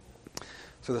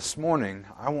So this morning,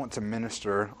 I want to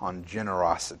minister on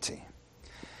generosity.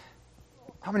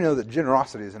 How many know that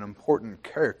generosity is an important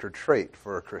character trait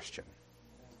for a Christian?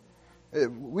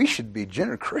 We should be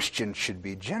generous. Christians should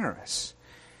be generous.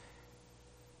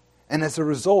 And as a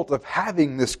result of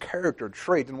having this character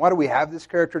trait, and why do we have this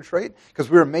character trait? Because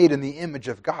we're made in the image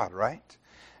of God, right?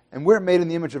 And we're made in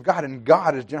the image of God, and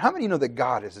God is generous. How many know that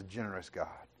God is a generous God?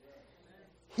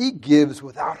 He gives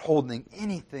without holding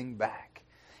anything back.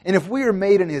 And if we are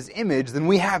made in His image, then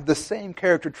we have the same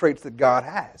character traits that God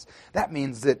has. That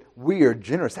means that we are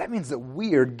generous. That means that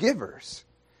we are givers.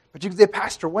 But you can say,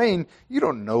 Pastor Wayne, you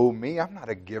don't know me. I'm not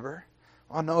a giver.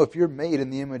 Oh no, if you're made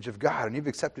in the image of God and you've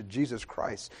accepted Jesus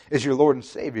Christ as your Lord and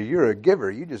Savior, you're a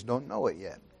giver. You just don't know it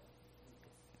yet.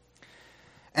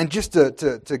 And just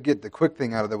to get the quick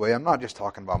thing out of the way, I'm not just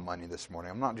talking about money this morning.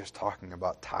 I'm not just talking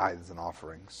about tithes and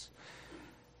offerings.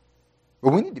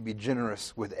 But we need to be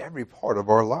generous with every part of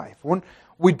our life.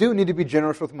 We do need to be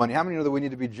generous with money. How many know that we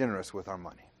need to be generous with our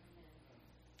money?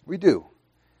 We do.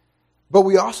 But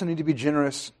we also need to be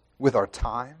generous with our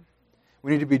time.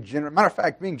 We need to be generous. Matter of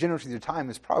fact, being generous with your time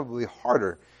is probably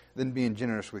harder than being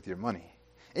generous with your money.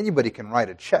 Anybody can write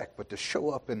a check, but to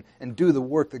show up and do the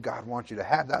work that God wants you to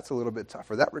have, that's a little bit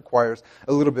tougher. That requires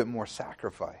a little bit more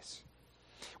sacrifice.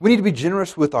 We need to be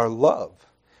generous with our love.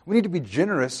 We need to be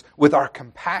generous with our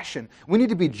compassion. We need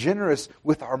to be generous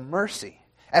with our mercy.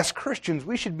 As Christians,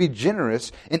 we should be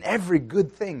generous in every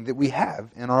good thing that we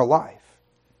have in our life.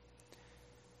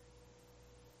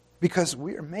 Because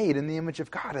we are made in the image of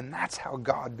God, and that's how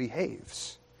God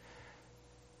behaves.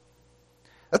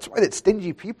 That's why that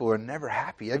stingy people are never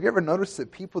happy. Have you ever noticed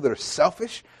that people that are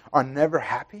selfish are never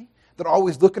happy? They're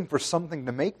always looking for something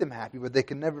to make them happy, but they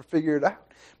can never figure it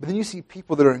out. But then you see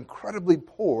people that are incredibly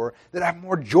poor that have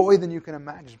more joy than you can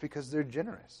imagine because they're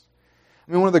generous.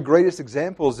 I mean, one of the greatest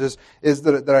examples is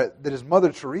that his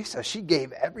mother Teresa, she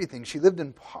gave everything. She lived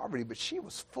in poverty, but she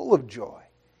was full of joy.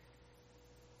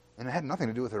 And it had nothing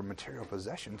to do with her material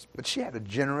possessions, but she had a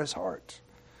generous heart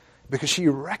because she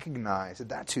recognized that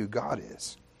that's who God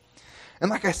is. And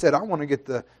like I said, I want to get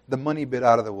the money bit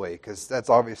out of the way because that's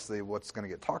obviously what's going to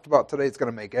get talked about today. It's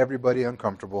going to make everybody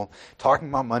uncomfortable. Talking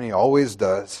about money always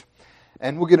does.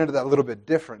 And we'll get into that a little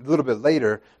bit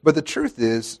later. But the truth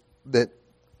is that,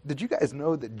 did you guys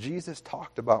know that Jesus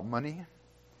talked about money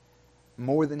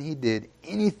more than He did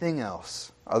anything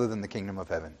else other than the kingdom of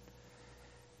heaven?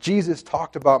 Jesus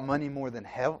talked about money more than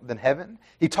heaven.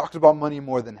 He talked about money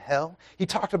more than hell. He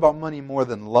talked about money more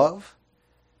than love.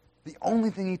 The only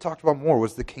thing He talked about more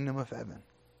was the kingdom of heaven.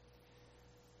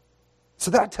 So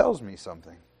that tells me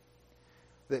something.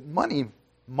 That money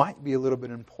might be a little bit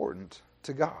important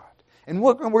to God. And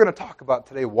we're going to talk about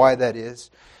today why that is.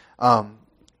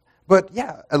 But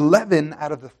yeah, 11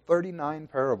 out of the 39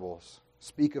 parables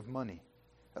speak of money.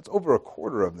 That's over a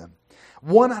quarter of them.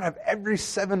 1 out of every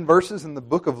 7 verses in the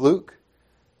book of Luke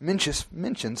mentions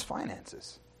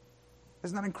finances.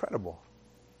 Isn't that incredible?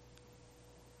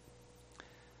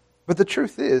 But the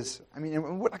truth is, I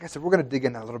mean, like I said, we're going to dig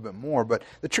in that a little bit more, but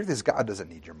the truth is God doesn't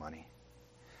need your money.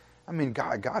 I mean,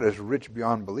 God is rich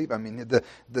beyond belief. I mean,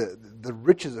 the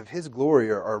riches of His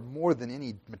glory are more than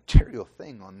any material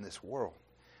thing on this world.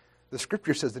 The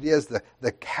Scripture says that He has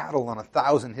the cattle on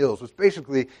 1,000 hills, which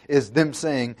basically is them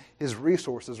saying His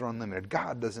resources are unlimited.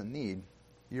 God doesn't need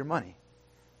your money.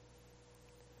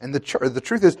 And the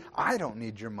truth is, I don't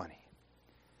need your money.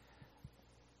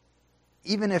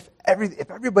 Even if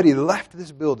everybody left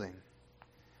this building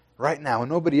right now and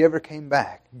nobody ever came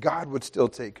back, God would still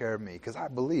take care of me because I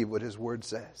believe what His Word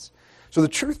says. So the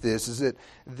truth is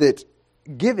that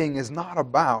giving is not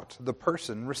about the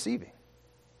person receiving.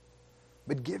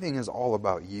 But giving is all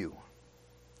about you.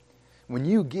 When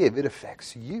you give, it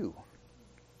affects you.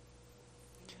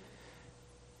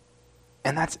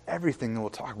 And that's everything that we'll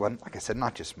talk about. Like I said,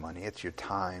 not just money. It's your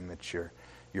time. It's your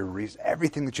reason.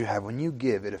 Everything that you have. When you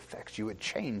give, it affects you. It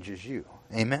changes you.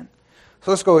 Amen?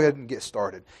 So let's go ahead and get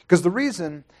started. Because the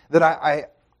reason that I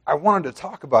wanted to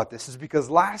talk about this is because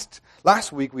last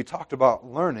week we talked about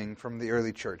learning from the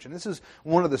early church. And this is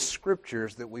one of the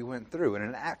scriptures that we went through. And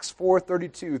in Acts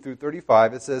 4:32 through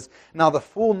 35, it says, "Now the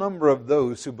full number of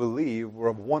those who believed were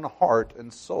of one heart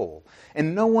and soul.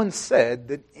 And no one said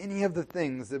that any of the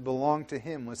things that belonged to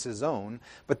him was his own,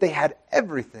 but they had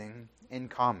everything in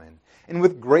common. And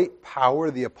with great power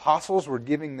the apostles were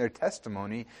giving their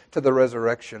testimony to the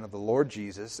resurrection of the Lord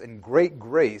Jesus, and great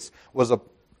grace was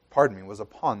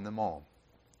upon them all.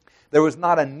 There was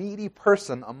not a needy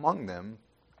person among them,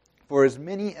 for as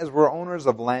many as were owners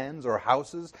of lands or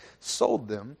houses sold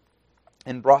them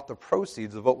and brought the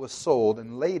proceeds of what was sold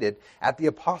and laid it at the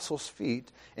apostles'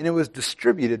 feet, and it was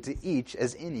distributed to each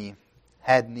as any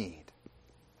had need.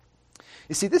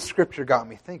 You see, this scripture got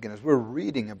me thinking as we're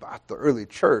reading about the early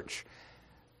church,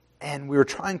 and we were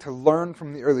trying to learn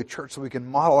from the early church so we can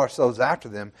model ourselves after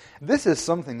them. This is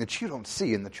something that you don't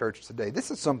see in the church today. This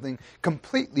is something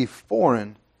completely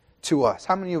foreign to us.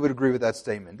 How many of you would agree with that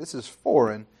statement? This is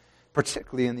foreign,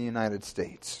 particularly in the United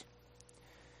States.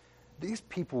 These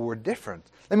people were different.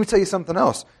 Let me tell you something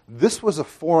else. This was a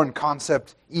foreign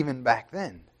concept even back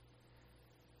then.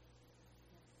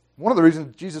 One of the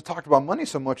reasons Jesus talked about money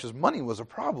so much is money was a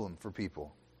problem for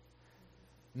people.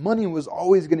 Money was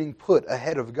always getting put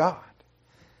ahead of God.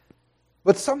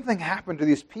 But something happened to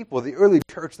these people. The early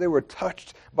church, they were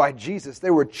touched by Jesus. They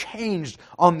were changed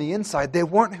on the inside. They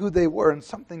weren't who they were, and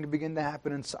something began to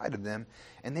happen inside of them.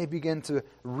 And they began to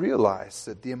realize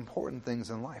that the important things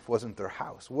in life wasn't their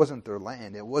house, wasn't their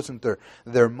land, it wasn't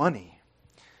their money.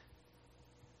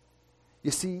 You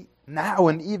see, now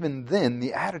and even then,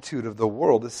 the attitude of the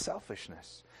world is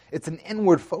selfishness. It's an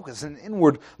inward focus, an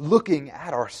inward looking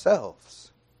at ourselves.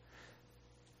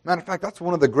 Matter of fact, that's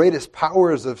one of the greatest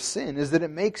powers of sin, is that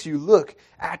it makes you look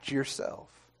at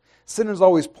yourself. Sin is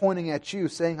always pointing at you,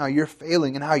 saying how you're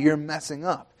failing and how you're messing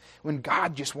up. When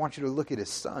God just wants you to look at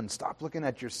His Son. Stop looking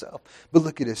at yourself, but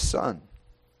look at His Son.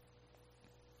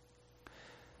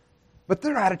 But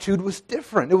their attitude was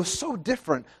different. It was so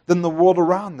different than the world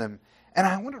around them. And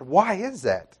I wondered, why is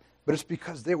that? But it's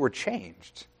because they were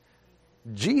changed.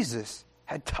 Jesus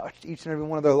had touched each and every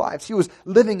one of their lives. He was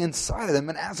living inside of them,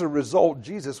 and as a result,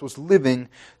 Jesus was living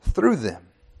through them.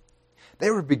 They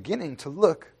were beginning to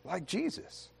look like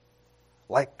Jesus,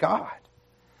 like God,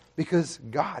 because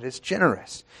God is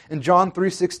generous. In John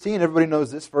 3:16, everybody knows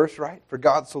this verse, right? For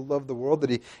God so loved the world that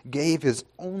He gave His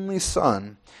only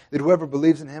Son, that whoever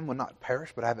believes in Him will not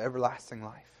perish but have everlasting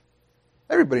life.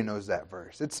 Everybody knows that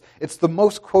verse. It's the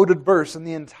most quoted verse in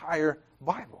the entire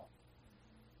Bible.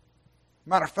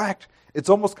 Matter of fact, it's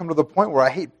almost come to the point where I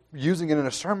hate using it in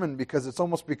a sermon because it's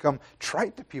almost become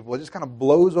trite to people. It just kind of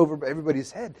blows over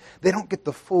everybody's head. They don't get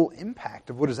the full impact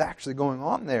of what is actually going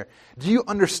on there. Do you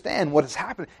understand what is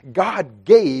happening? God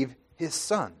gave His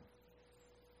Son.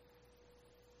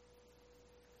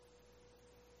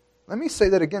 Let me say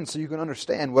that again so you can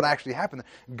understand what actually happened.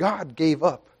 God gave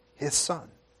up His Son.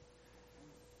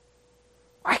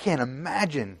 I can't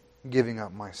imagine giving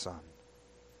up my son.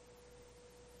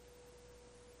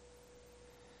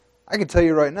 I can tell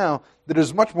you right now that it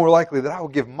is much more likely that I will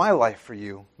give my life for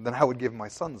you than I would give my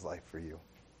son's life for you.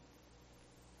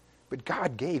 But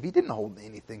God gave. He didn't hold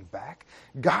anything back.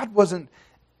 God wasn't,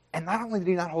 and not only did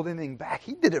He not hold anything back,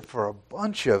 He did it for a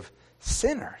bunch of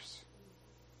sinners.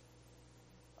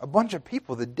 A bunch of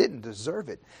people that didn't deserve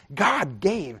it. God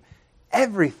gave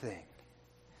everything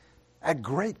at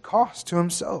great cost to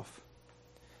Himself.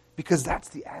 Because that's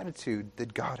the attitude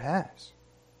that God has.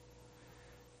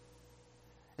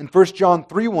 In 1 John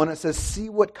 3:1 it says, see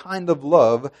what kind of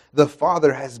love the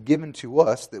Father has given to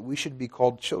us that we should be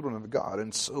called children of God,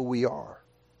 and so we are.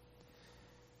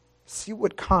 See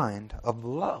what kind of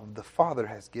love the Father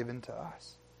has given to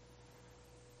us.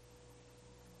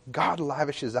 God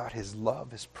lavishes out His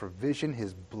love, His provision,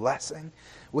 His blessing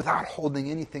without holding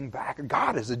anything back.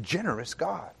 God is a generous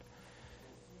God.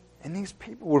 And these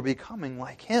people were becoming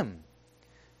like Him.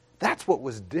 That's what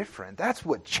was different. That's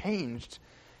what changed.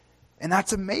 And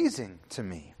that's amazing to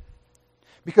me.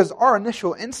 Because our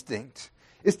initial instinct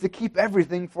is to keep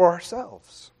everything for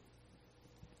ourselves.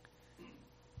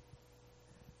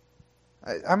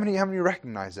 How many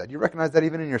recognize that? You recognize that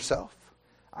even in yourself?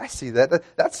 I see that.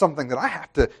 That's something that I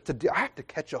have to do. I have to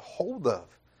catch a hold of.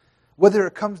 Whether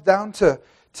it comes down to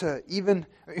even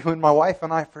when my wife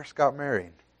and I first got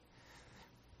married.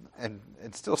 And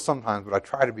still sometimes, but I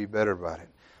try to be better about it.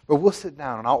 But we'll sit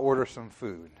down and I'll order some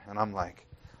food. And I'm like,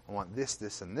 I want this,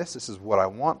 this, and this. This is what I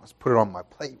want. Let's put it on my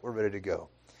plate. We're ready to go.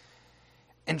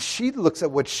 And she looks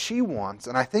at what she wants,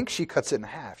 and I think she cuts it in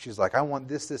half. She's like, I want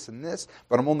this, this, and this,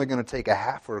 but I'm only going to take a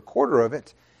half or a quarter of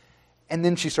it. And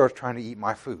then she starts trying to eat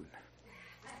my food.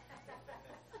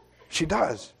 She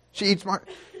does. She eats my...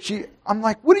 I'm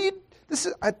like, what are you...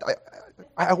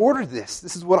 I ordered this.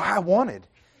 This is what I wanted.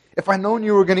 If I'd known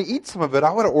you were going to eat some of it,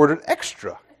 I would have ordered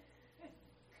extra.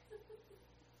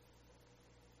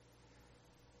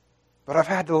 But I've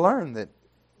had to learn that,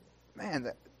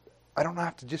 man, I don't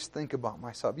have to just think about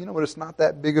myself. You know what? It's not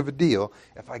that big of a deal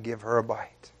if I give her a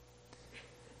bite.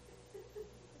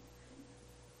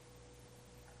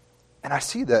 And I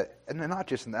see that, and not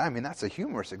just in that, I mean, that's a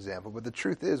humorous example, but the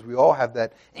truth is we all have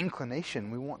that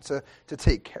inclination. We want to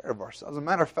take care of ourselves. As a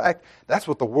matter of fact, that's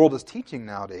what the world is teaching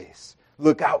nowadays.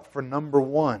 look out for number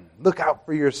one. Look out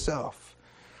for yourself.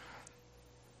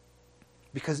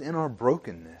 Because in our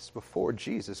brokenness before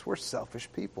Jesus, we're selfish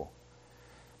people.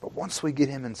 But once we get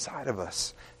him inside of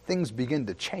us, things begin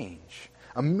to change.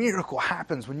 A miracle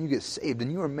happens when you get saved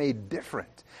and you are made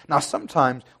different. Now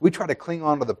sometimes we try to cling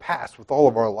on to the past with all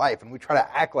of our life and we try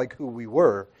to act like who we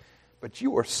were. But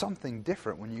you are something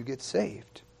different when you get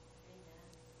saved.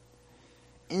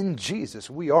 In Jesus,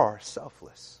 we are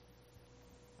selfless.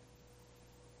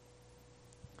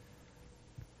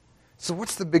 So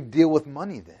what's the big deal with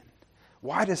money then?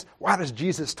 Why does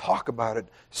Jesus talk about it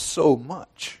so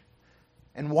much?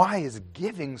 And why is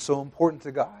giving so important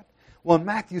to God? Well, in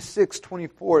Matthew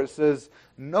 6:24, it says,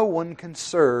 "No one can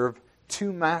serve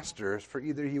two masters, for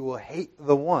either he will hate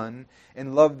the one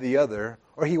and love the other,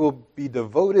 or he will be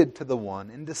devoted to the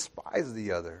one and despise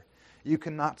the other. You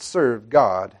cannot serve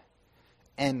God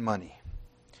and money."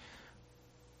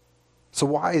 So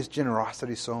why is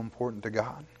generosity so important to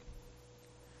God?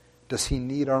 Does he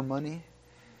need our money?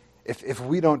 If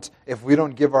we don't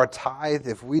give our tithe,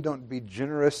 if we don't be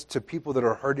generous to people that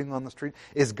are hurting on the street,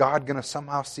 is God going to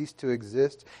somehow cease to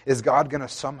exist? Is God going to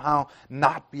somehow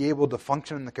not be able to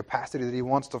function in the capacity that he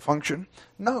wants to function?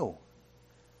 No.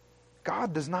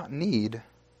 God does not need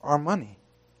our money.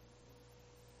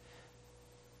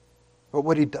 But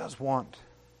what he does want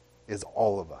is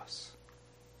all of us.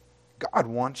 God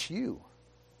wants you.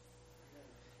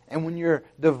 And when you're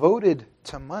devoted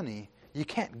to money, you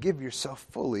can't give yourself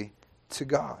fully to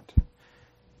God.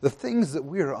 The things that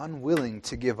we are unwilling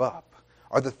to give up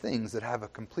are the things that have a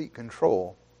complete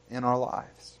control in our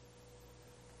lives.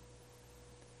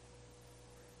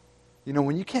 You know,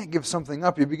 when you can't give something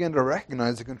up, you begin to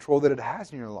recognize the control that it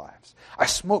has in your lives. I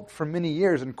smoked for many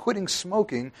years, and quitting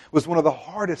smoking was one of the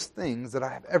hardest things that I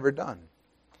have ever done.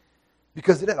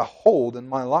 Because it had a hold in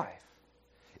my life.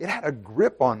 It had a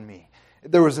grip on me.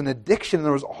 There was an addiction,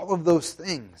 there was all of those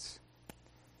things.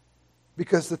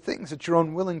 Because the things that you're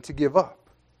unwilling to give up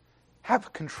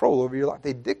have control over your life.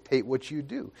 They dictate what you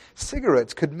do.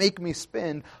 Cigarettes could make me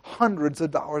spend hundreds of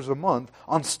dollars a month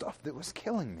on stuff that was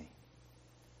killing me.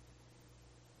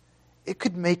 It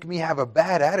could make me have a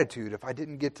bad attitude if I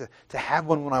didn't get to have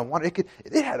one when I wanted.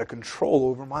 It had a control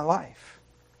over my life.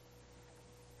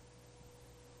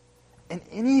 And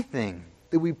anything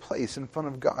that we place in front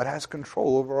of God has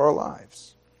control over our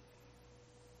lives.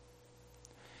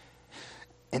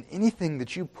 And anything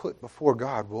that you put before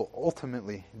God will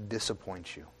ultimately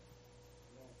disappoint you.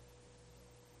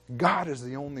 God is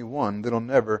the only one that'll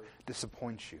never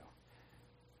disappoint you.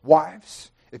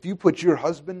 Wives, if you put your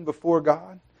husband before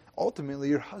God, ultimately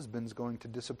your husband's going to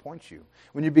disappoint you.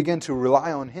 When you begin to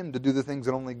rely on him to do the things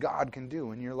that only God can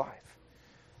do in your life.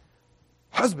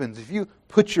 Husbands, if you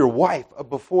put your wife up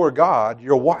before God,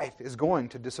 your wife is going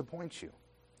to disappoint you.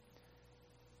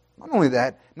 Not only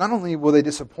that, not only will they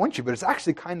disappoint you, but it's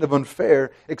actually kind of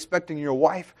unfair expecting your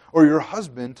wife or your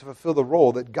husband to fulfill the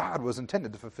role that God was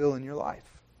intended to fulfill in your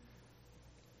life.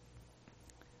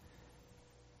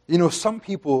 You know, some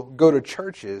people go to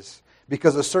churches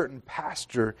because a certain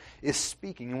pastor is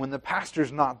speaking, and when the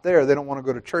pastor's not there, they don't want to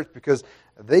go to church because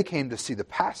they came to see the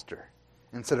pastor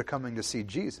instead of coming to see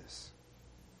Jesus.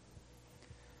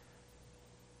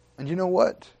 And you know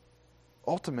what?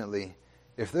 Ultimately,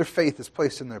 if their faith is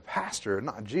placed in their pastor,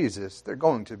 not Jesus, they're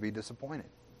going to be disappointed.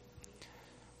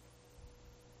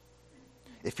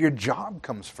 If your job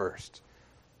comes first,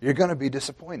 you're going to be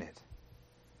disappointed.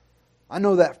 I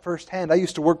know that firsthand. I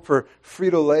used to work for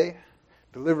Frito-Lay,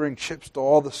 delivering chips to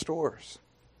all the stores.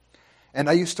 And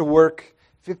I used to work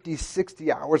 50,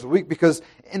 60 hours a week because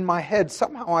in my head,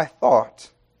 somehow I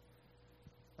thought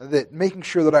that making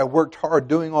sure that I worked hard,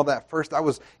 doing all that first, that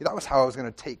was how I was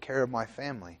going to take care of my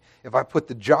family. If I put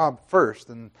the job first,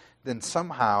 then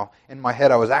somehow in my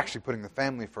head I was actually putting the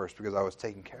family first because I was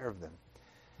taking care of them.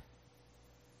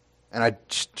 And I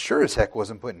sure as heck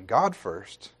wasn't putting God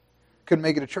first. Couldn't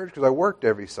make it to church because I worked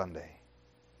every Sunday.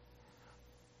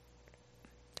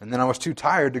 And then I was too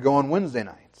tired to go on Wednesday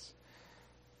nights.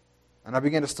 And I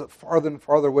began to slip farther and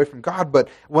farther away from God. But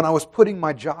when I was putting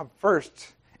my job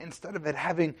first, instead of it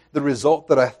having the result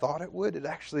that I thought it would, it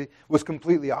actually was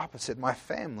completely opposite. My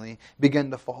family began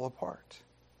to fall apart.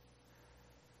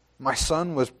 My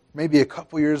son was maybe a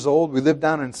couple years old. We lived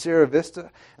down in Sierra Vista,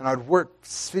 and I'd work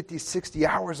 50, 60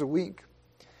 hours a week.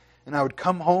 And I would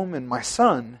come home, and my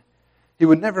son, he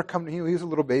would never come to me. He was a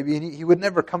little baby, and he would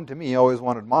never come to me. He always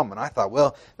wanted mom. And I thought,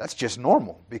 well, that's just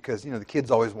normal because, the kids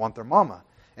always want their mama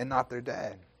and not their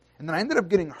dad. And then I ended up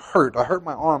getting hurt. I hurt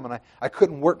my arm, and I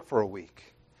couldn't work for a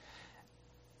week.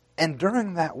 And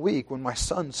during that week, when my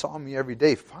son saw me every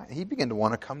day, he began to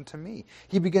want to come to me.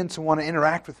 He began to want to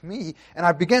interact with me. And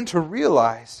I began to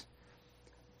realize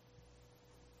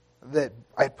that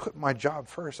I put my job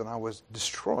first and I was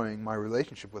destroying my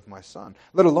relationship with my son,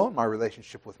 let alone my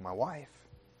relationship with my wife.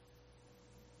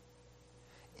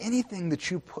 Anything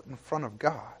that you put in front of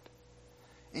God,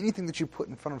 anything that you put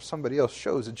in front of somebody else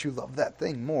shows that you love that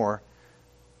thing more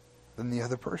than the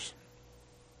other person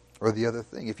or the other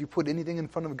thing. If you put anything in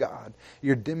front of God,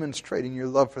 you're demonstrating your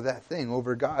love for that thing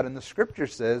over God. And the Scripture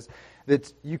says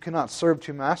that you cannot serve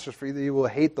two masters, for either you will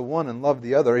hate the one and love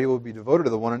the other, or you will be devoted to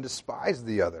the one and despise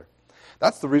the other.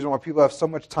 That's the reason why people have so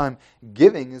much time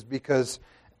giving, is because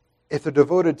if they're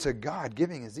devoted to God,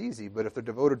 giving is easy. But if they're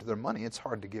devoted to their money, it's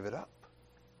hard to give it up.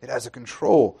 It has a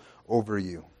control over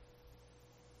you.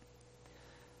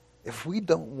 If we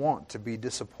don't want to be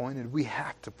disappointed, we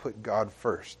have to put God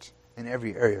first in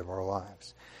every area of our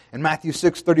lives. In Matthew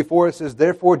 6:34 it says,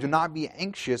 "Therefore do not be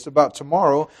anxious about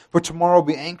tomorrow, for tomorrow will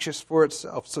be anxious for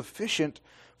itself. Sufficient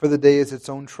for the day is its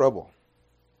own trouble."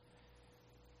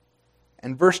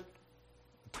 In verse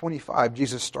 25,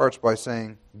 Jesus starts by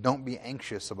saying, don't be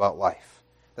anxious about life.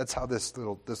 That's how this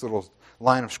little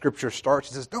line of Scripture starts.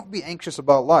 He says, don't be anxious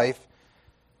about life.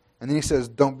 And then he says,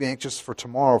 don't be anxious for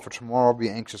tomorrow will be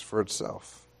anxious for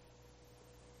itself.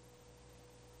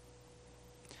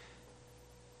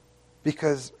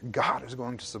 Because God is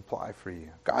going to supply for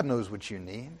you. God knows what you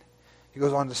need. He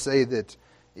goes on to say that,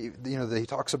 that he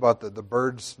talks about the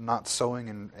birds not sowing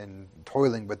and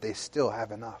toiling, but they still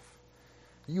have enough.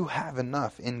 You have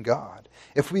enough in God.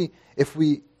 If we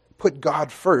put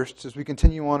God first, as we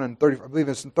continue on in 30, I believe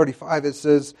it's in 35, it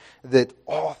says that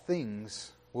all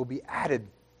things will be added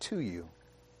to you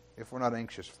if we're not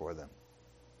anxious for them.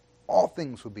 All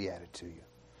things will be added to you.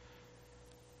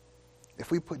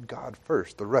 If we put God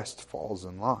first, the rest falls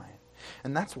in line.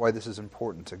 And that's why this is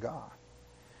important to God.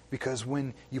 Because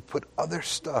when you put other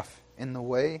stuff in the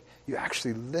way, you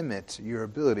actually limit your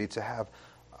ability to have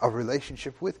a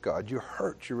relationship with God. You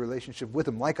hurt your relationship with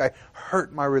Him. Like I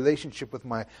hurt my relationship with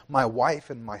my wife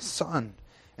and my son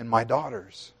and my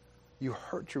daughters. You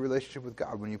hurt your relationship with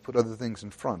God when you put other things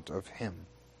in front of Him.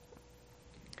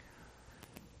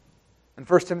 In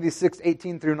 1 Timothy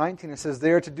 6:18 through 19, it says,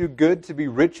 "They are to do good, to be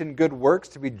rich in good works,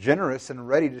 to be generous and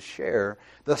ready to share,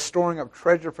 thus storing up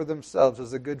treasure for themselves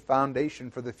as a good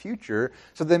foundation for the future,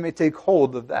 so they may take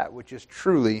hold of that which is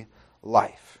truly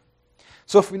life."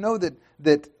 So if we know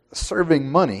that serving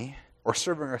money or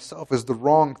serving ourselves is the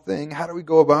wrong thing, how do we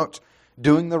go about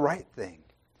doing the right thing?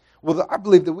 Well, I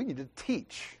believe that we need to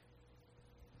teach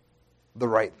the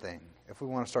right thing if we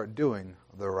want to start doing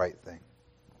the right thing.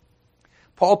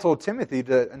 Paul told Timothy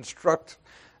to instruct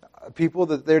people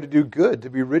that they're to do good, to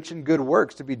be rich in good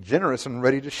works, to be generous and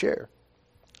ready to share.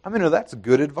 I mean, that's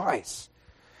good advice.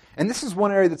 And this is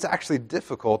one area that's actually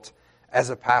difficult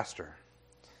as a pastor.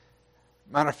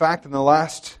 Matter of fact, in the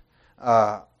last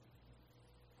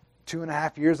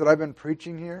 2.5 years that I've been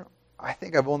preaching here, I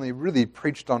think I've only really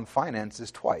preached on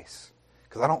finances twice,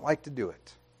 because I don't like to do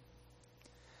it.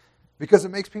 Because it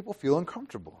makes people feel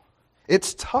uncomfortable.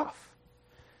 It's tough.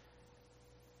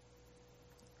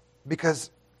 Because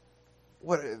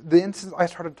the instant I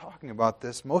started talking about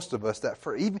this, most of us, that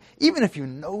for even if you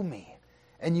know me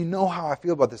and you know how I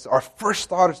feel about this, our first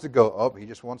thought is to go, oh, he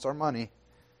just wants our money.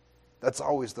 That's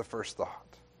always the first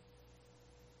thought.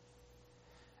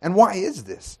 And why is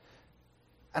this?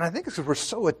 And I think it's because we're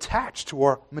so attached to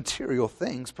our material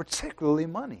things, particularly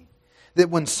money,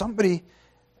 that when somebody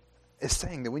is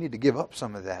saying that we need to give up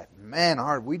some of that,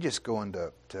 man, we just go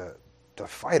into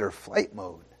fight or flight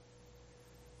mode.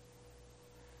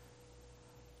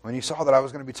 When you saw that I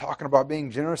was going to be talking about being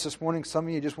generous this morning, some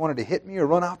of you just wanted to hit me or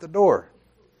run out the door.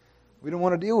 We don't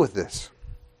want to deal with this.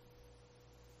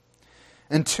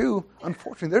 And two,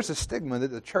 unfortunately, there's a stigma that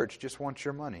the church just wants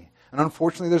your money. And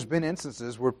unfortunately, there's been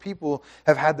instances where people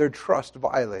have had their trust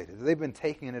violated. They've been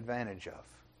taken advantage of.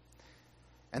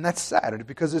 And that's sad,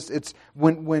 because it's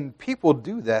when people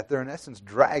do that, they're in essence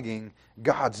dragging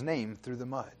God's name through the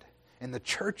mud. And the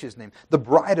church's name, the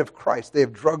bride of Christ, they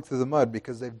have dragged through the mud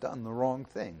because they've done the wrong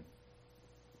thing.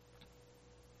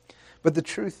 But the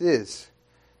truth is,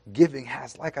 giving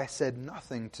has, like I said,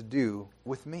 nothing to do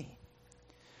with me.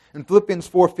 In Philippians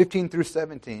 4:15 through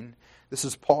 17, this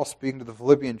is Paul speaking to the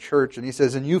Philippian church, and he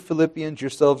says, "And you Philippians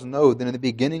yourselves know that in the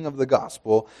beginning of the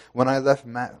gospel, when I left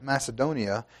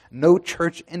Macedonia, no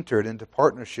church entered into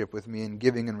partnership with me in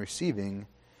giving and receiving,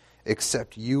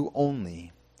 except you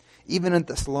only. Even in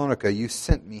Thessalonica, you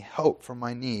sent me help for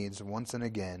my needs once and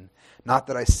again. Not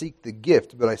that I seek the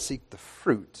gift, but I seek the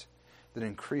fruit that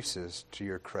increases to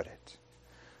your credit."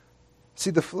 See,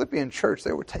 the Philippian church,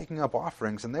 they were taking up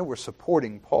offerings and they were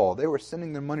supporting Paul. They were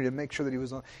sending their money to make sure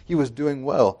that he was doing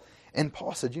well. And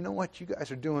Paul said, you know what, you guys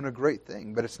are doing a great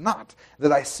thing, but it's not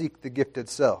that I seek the gift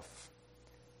itself,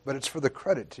 but it's for the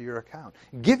credit to your account.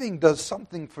 Giving does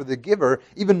something for the giver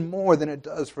even more than it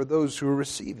does for those who are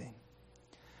receiving.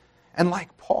 And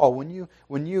like Paul, when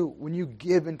you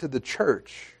give into the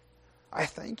church, I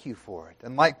thank you for it.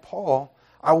 And like Paul,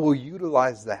 I will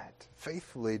utilize that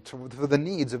faithfully for the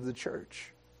needs of the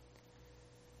church.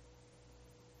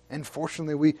 And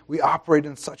fortunately, we operate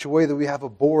in such a way that we have a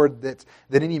board that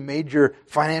any major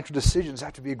financial decisions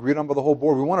have to be agreed on by the whole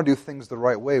board. We want to do things the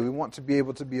right way. We want to be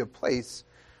able to be a place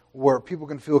where people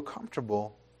can feel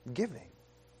comfortable giving.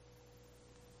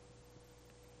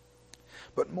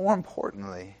 But more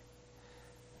importantly,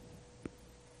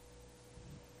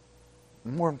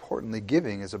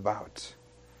 giving is about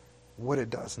what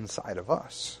it does inside of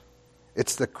us.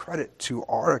 It's the credit to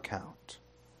our account.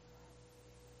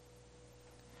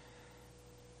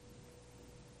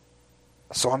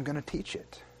 So I'm going to teach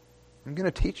it. I'm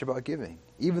going to teach about giving,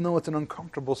 even though it's an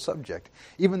uncomfortable subject.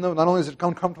 Even though not only is it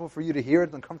uncomfortable for you to hear,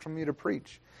 it's uncomfortable for me to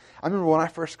preach. I remember when I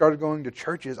first started going to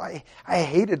churches, I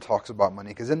hated talks about money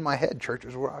because in my head,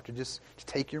 churches were out to just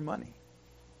take your money.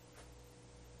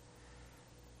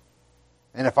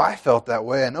 And if I felt that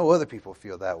way, I know other people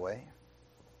feel that way.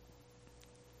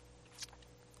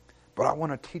 But I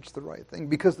want to teach the right thing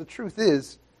because the truth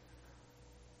is,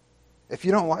 if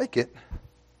you don't like it,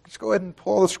 just go ahead and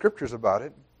pull all the scriptures about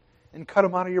it and cut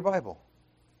them out of your Bible.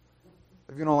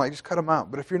 If you don't like, just cut them out.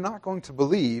 But if you're not going to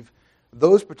believe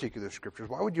those particular scriptures,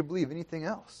 why would you believe anything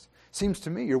else? Seems to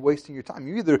me you're wasting your time.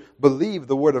 You either believe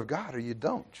the Word of God or you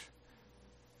don't.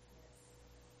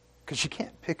 Because you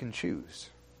can't pick and choose.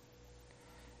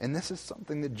 And this is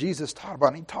something that Jesus taught about,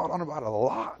 and He taught on about a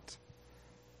lot.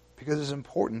 Because it's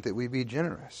important that we be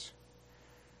generous.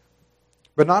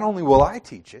 But not only will I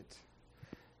teach it,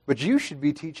 but you should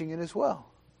be teaching it as well.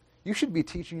 You should be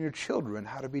teaching your children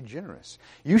how to be generous.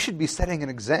 You should be setting an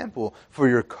example for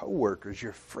your coworkers,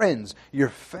 your friends, your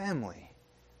family,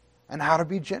 and how to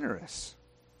be generous.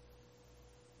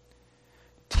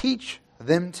 Teach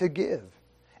them to give.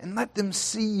 And let them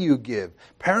see you give.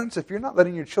 Parents, if you're not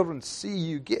letting your children see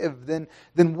you give, then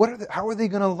how are they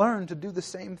going to learn to do the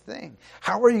same thing?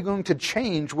 How are you going to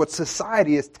change what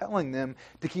society is telling them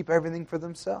to keep everything for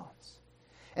themselves?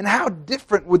 And how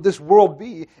different would this world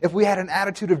be if we had an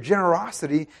attitude of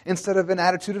generosity instead of an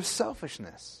attitude of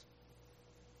selfishness?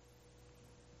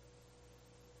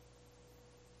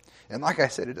 And like I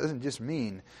said, it doesn't just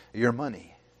mean your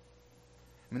money.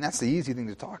 I mean, that's the easy thing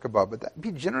to talk about, but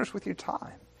be generous with your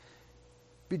time.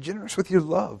 Be generous with your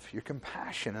love, your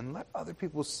compassion, and let other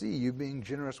people see you being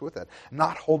generous with it,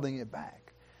 not holding it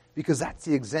back. Because that's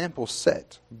the example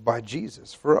set by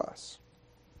Jesus for us.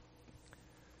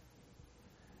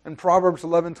 In Proverbs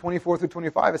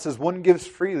 11:24-25, it says, one gives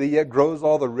freely, yet grows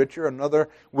all the richer. Another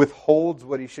withholds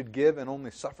what he should give and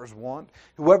only suffers want.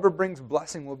 Whoever brings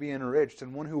blessing will be enriched,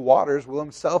 and one who waters will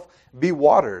himself be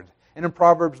watered. And in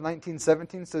Proverbs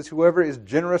 19:17 says, whoever is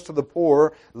generous to the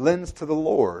poor lends to the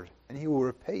Lord, and he will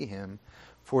repay him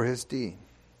for his deed.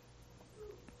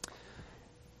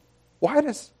 Why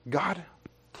does God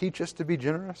teach us to be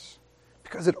generous?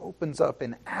 Because it opens up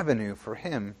an avenue for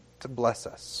him to bless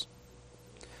us.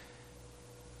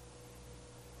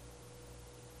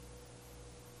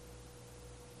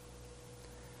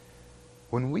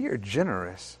 When we are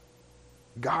generous,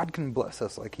 God can bless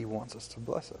us like he wants us to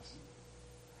bless us.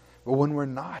 But when we're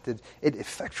not, it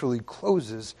effectually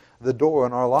closes the door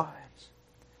in our lives.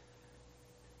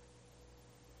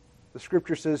 The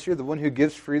scripture says here, the one who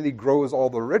gives freely grows all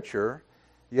the richer,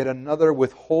 yet another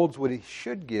withholds what he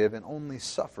should give and only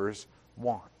suffers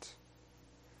want.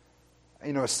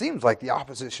 You know, it seems like the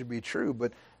opposite should be true,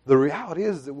 but the reality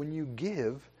is that when you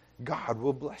give, God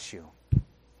will bless you. It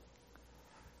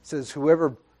says,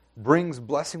 whoever brings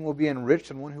blessing will be enriched,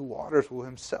 and one who waters will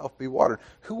himself be watered.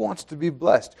 Who wants to be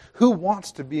blessed? Who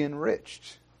wants to be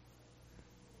enriched?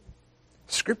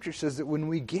 Scripture says that when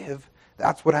we give,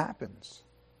 that's what happens.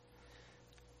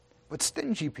 But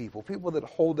stingy people, people that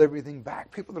hold everything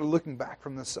back, people that are looking back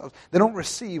from themselves, they don't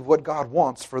receive what God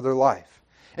wants for their life.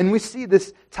 And we see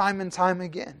this time and time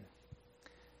again.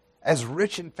 As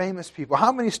rich and famous people,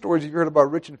 how many stories have you heard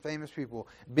about rich and famous people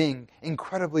being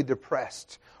incredibly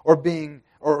depressed or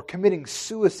committing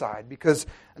suicide because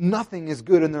nothing is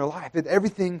good in their life?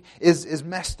 Everything is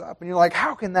messed up. And you're like,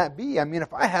 how can that be? I mean,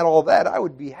 if I had all that, I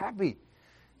would be happy.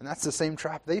 And that's the same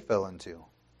trap they fell into.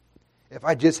 If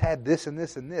I just had this and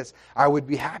this and this, I would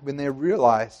be happy. And they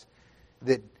realize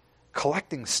that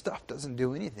collecting stuff doesn't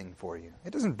do anything for you.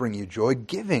 It doesn't bring you joy.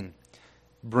 Giving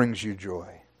brings you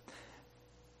joy.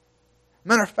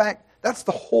 Matter of fact, that's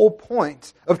the whole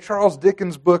point of Charles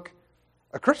Dickens' book,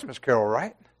 A Christmas Carol,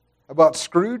 right? About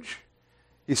Scrooge.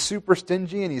 He's super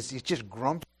stingy and he's just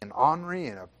grumpy and ornery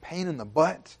and a pain in the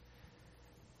butt.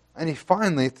 And he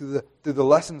finally, through the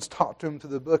lessons taught to him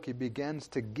through the book, he begins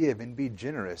to give and be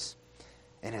generous.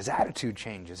 And his attitude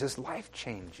changes. His life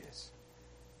changes.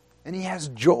 And he has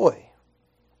joy.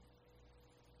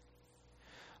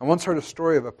 I once heard a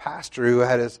story of a pastor who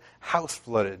had his house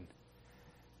flooded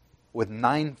with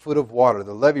 9 foot of water.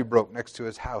 The levee broke next to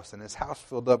his house, and his house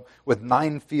filled up with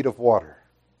 9 feet of water.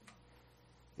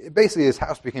 Basically, his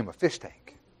house became a fish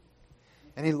tank.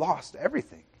 And he lost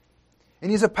everything. And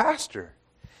he's a pastor.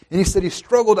 And he said he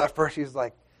struggled at first. He's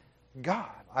like, God,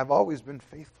 I've always been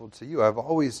faithful to you.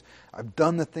 I've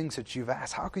done the things that you've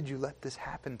asked. How could you let this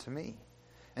happen to me?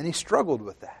 And he struggled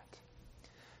with that.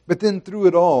 But then through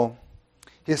it all,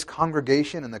 his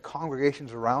congregation and the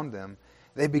congregations around him,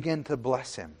 they began to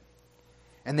bless him.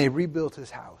 And they rebuilt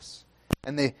his house.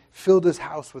 And they filled his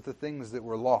house with the things that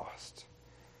were lost.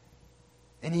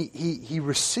 And he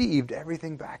received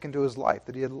everything back into his life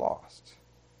that he had lost.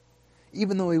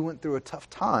 Even though he went through a tough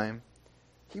time,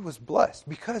 he was blessed.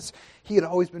 Because he had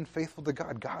always been faithful to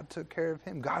God. God took care of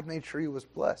him. God made sure he was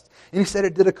blessed. And he said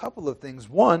it did a couple of things.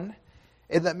 One,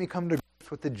 it let me come to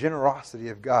grips with the generosity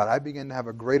of God. I began to have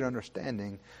a greater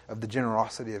understanding of the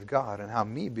generosity of God and how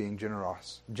me being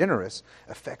generous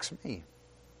affects me.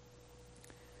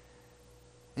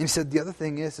 And he said the other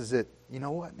thing is that, you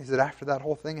know what? He said after that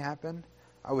whole thing happened,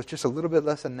 I was just a little bit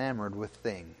less enamored with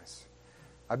things.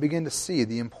 I began to see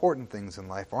the important things in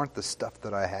life aren't the stuff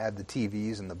that I had, the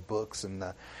TVs and the books and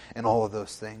all of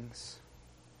those things.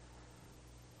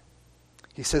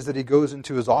 He says that he goes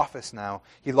into his office now.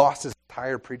 He lost his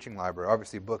entire preaching library.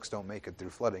 Obviously, books don't make it through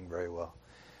flooding very well.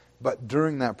 But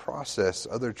during that process,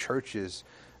 other churches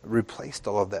replaced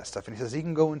all of that stuff. And he says he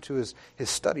can go into his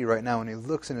study right now and he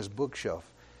looks in his bookshelf.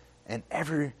 And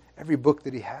every book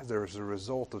that he has there is a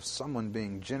result of someone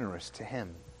being generous to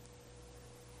him.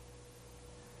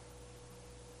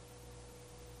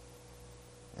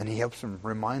 And he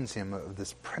reminds him of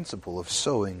this principle of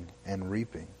sowing and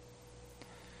reaping.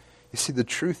 You see, the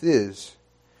truth is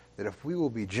that if we will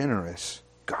be generous,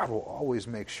 God will always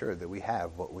make sure that we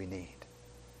have what we need.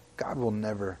 God will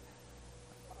never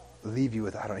leave you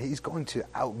without it. He's going to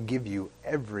outgive you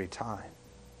every time.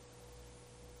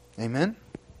 Amen?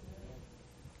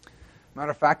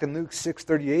 Matter of fact, in Luke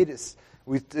 6:38,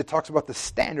 it talks about the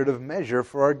standard of measure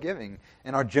for our giving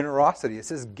and our generosity. It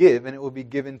says, give and it will be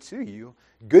given to you.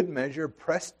 Good measure,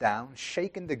 pressed down,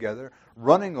 shaken together,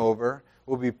 running over,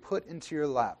 will be put into your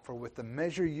lap. For with the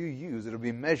measure you use, it will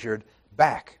be measured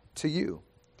back to you.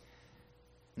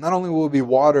 Not only will we be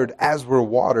watered as we're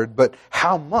watered, but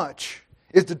how much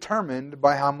is determined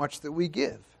by how much that we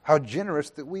give, how generous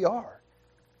that we are.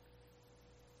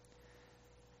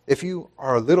 If you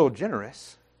are a little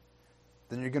generous,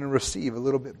 then you're going to receive a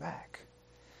little bit back.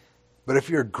 But if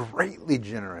you're greatly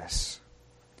generous,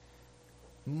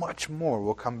 much more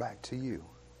will come back to you.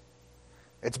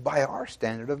 It's by our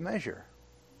standard of measure.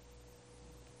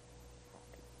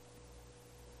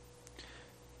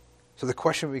 So the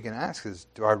question we can ask is,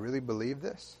 do I really believe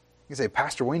this? You can say,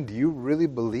 Pastor Wayne, do you really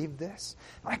believe this?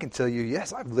 I can tell you,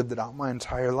 yes, I've lived it out my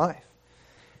entire life.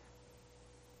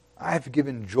 I've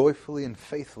given joyfully and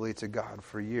faithfully to God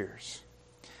for years.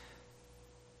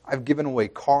 I've given away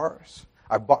cars.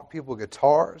 I've bought people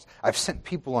guitars. I've sent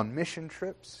people on mission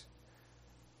trips.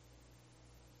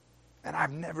 And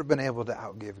I've never been able to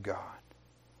outgive God.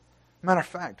 Matter of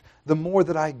fact, the more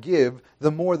that I give,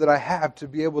 the more that I have to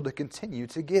be able to continue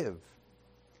to give.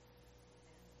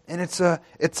 And it's a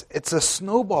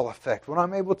snowball effect when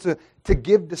I'm able to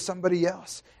give to somebody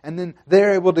else. And then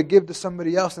they're able to give to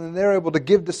somebody else. And then they're able to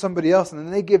give to somebody else. And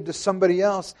then they give to somebody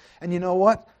else. And you know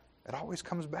what? It always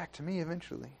comes back to me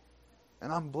eventually.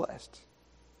 And I'm blessed.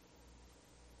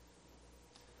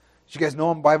 As you guys know,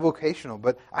 I'm bivocational,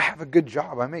 but I have a good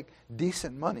job. I make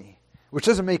decent money, which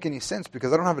doesn't make any sense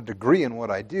because I don't have a degree in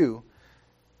what I do.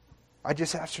 I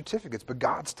just have certificates, but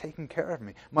God's taking care of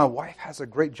me. My wife has a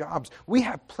great job. We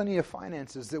have plenty of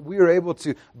finances that we are able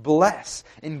to bless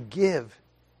and give,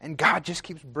 and God just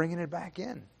keeps bringing it back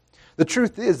in. The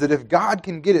truth is that if God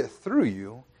can get it through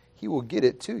you, He will get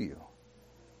it to you.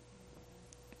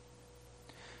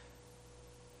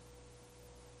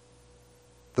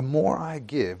 The more I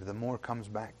give, the more comes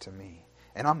back to me.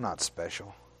 And I'm not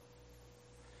special.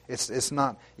 It's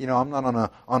not, I'm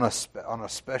not on a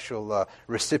special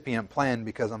recipient plan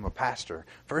because I'm a pastor.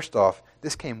 First off,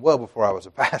 this came well before I was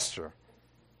a pastor.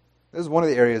 This is one of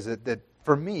the areas that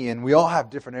For me, and we all have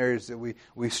different areas that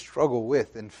we struggle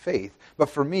with in faith, but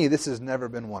for me, this has never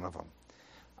been one of them.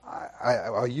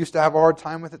 I used to have a hard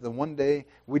time with it. Then one day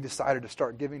we decided to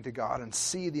start giving to God and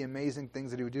see the amazing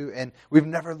things that He would do, and we've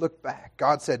never looked back.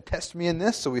 God said, test me in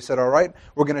this, so we said, all right,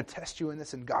 we're going to test you in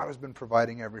this, and God has been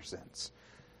providing ever since.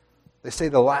 They say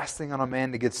the last thing on a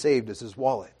man to get saved is his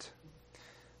wallet.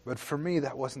 But for me,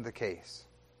 that wasn't the case.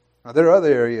 Now, there are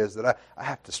other areas that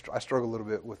I struggle a little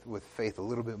bit with faith a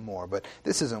little bit more, but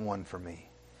this isn't one for me.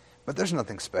 But there's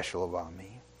nothing special about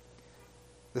me.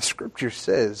 The Scripture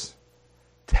says,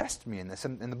 test me in this.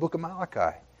 In the book of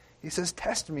Malachi, He says,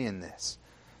 test me in this.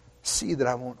 See that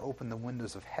I won't open the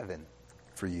windows of heaven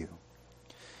for you.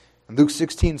 In Luke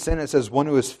 16:10, it says, one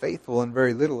who is faithful in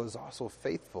very little is also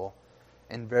faithful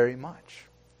in very much.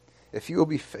 If you will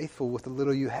be faithful with the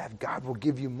little you have, God will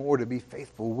give you more to be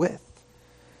faithful with.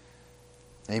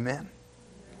 Amen.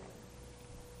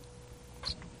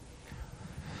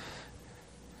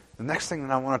 The next thing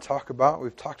that I want to talk about,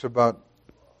 we've talked about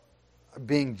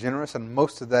being generous, and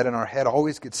most of that in our head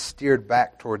always gets steered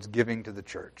back towards giving to the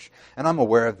church. And I'm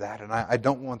aware of that, and I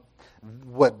don't want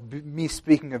me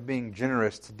speaking of being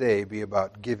generous today be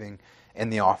about giving in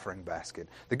the offering basket.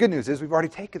 The good news is we've already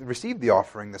received the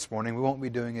offering this morning. We won't be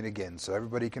doing it again, so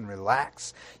everybody can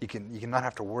relax. You can not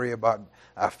have to worry about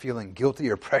feeling guilty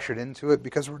or pressured into it,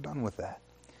 because we're done with that.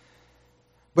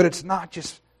 But it's not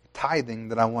just tithing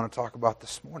that I want to talk about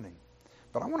this morning,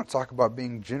 but I want to talk about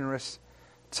being generous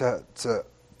to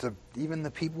even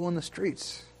the people in the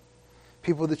streets,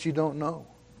 people that you don't know.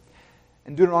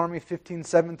 In Deuteronomy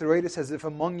 15:7-8, it says, if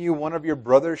among you one of your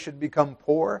brothers should become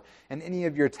poor, in any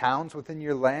of your towns within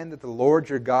your land that the Lord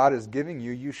your God is giving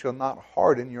you, you shall not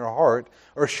harden your heart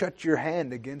or shut your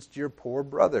hand against your poor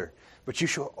brother, but you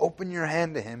shall open your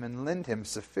hand to him and lend him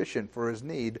sufficient for his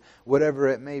need, whatever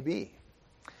it may be.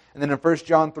 And then in 1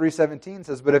 John 3:17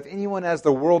 says, but if anyone has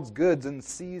the world's goods and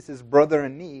sees his brother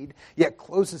in need, yet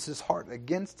closes his heart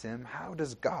against him, how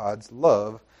does God's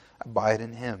love abide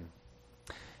in him?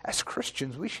 As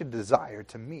Christians, we should desire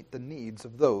to meet the needs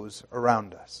of those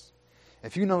around us.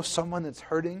 If you know someone that's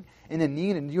hurting and in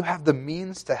need and you have the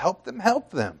means to help them,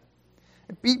 help them.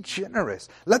 Be generous.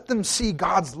 Let them see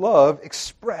God's love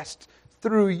expressed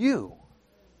through you.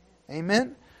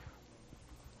 Amen?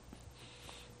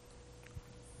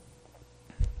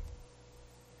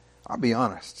 I'll be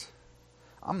honest.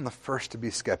 I'm the first to be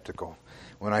skeptical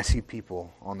when I see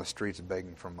people on the streets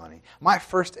begging for money. My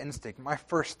first instinct, my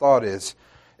first thought is,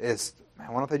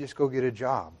 man, why don't they just go get a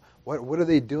job? What are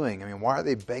they doing? I mean, why are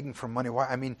they begging for money? Why?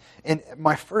 I mean, and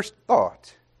my first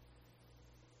thought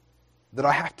that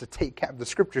I have to take captive. The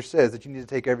Scripture says that you need to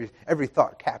take every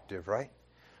thought captive, right?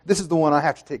 This is the one I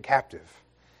have to take captive.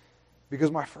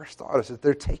 Because my first thought is that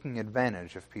they're taking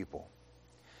advantage of people.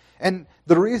 And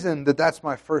the reason that that's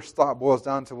my first thought boils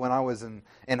down to when I was in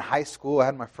high school. I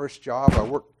had my first job. I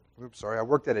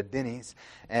worked at a Denny's,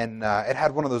 and it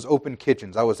had one of those open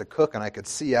kitchens. I was a cook, and I could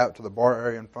see out to the bar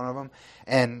area in front of them.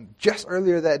 And just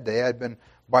earlier that day, I'd been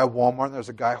by Walmart, and there was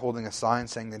a guy holding a sign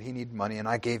saying that he needed money, and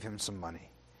I gave him some money.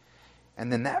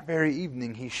 And then that very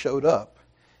evening, he showed up,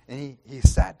 and he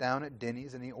sat down at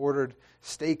Denny's, and he ordered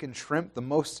steak and shrimp, the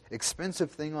most expensive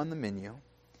thing on the menu.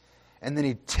 And then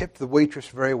he tipped the waitress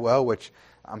very well, which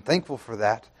I'm thankful for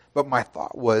that. But my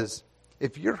thought was,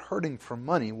 if you're hurting for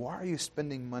money, why are you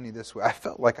spending money this way? I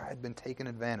felt like I had been taken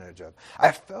advantage of.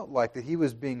 I felt like that he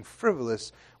was being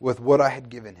frivolous with what I had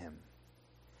given him.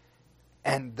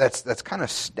 And that's kind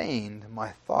of stained my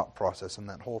thought process in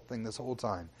that whole thing this whole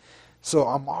time. So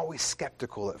I'm always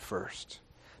skeptical at first.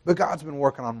 But God's been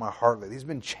working on my heart lately. He's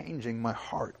been changing my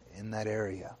heart in that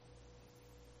area.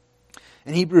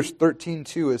 In Hebrews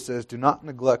 13:2, it says, do not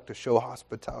neglect to show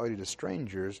hospitality to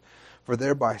strangers, for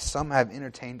thereby some have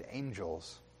entertained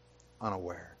angels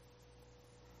unaware.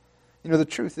 You know, the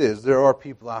truth is, there are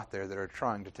people out there that are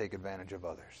trying to take advantage of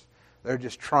others. They're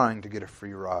just trying to get a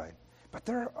free ride. But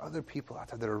there are other people out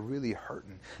there that are really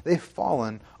hurting. They've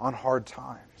fallen on hard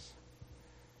times.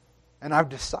 And I've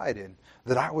decided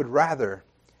that I would rather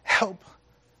help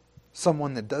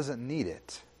someone that doesn't need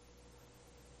it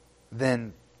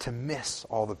than to miss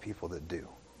all the people that do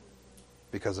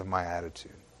because of my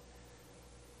attitude.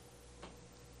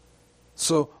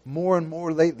 So more and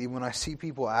more lately, when I see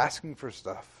people asking for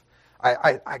stuff,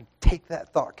 I take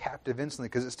that thought captive instantly,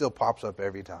 because it still pops up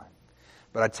every time.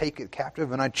 But I take it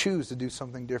captive and I choose to do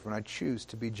something different. I choose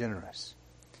to be generous.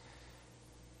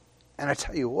 And I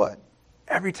tell you what,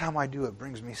 every time I do it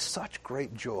brings me such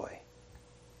great joy.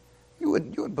 You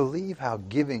would believe how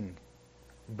giving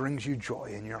brings you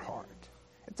joy in your heart.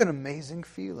 It's an amazing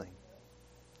feeling.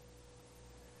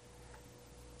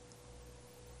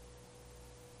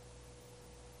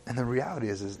 And the reality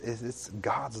is it's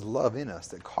God's love in us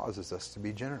that causes us to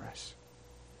be generous,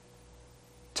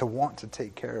 to want to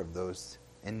take care of those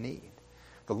in need.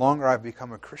 The longer I've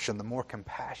become a Christian, the more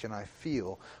compassion I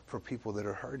feel for people that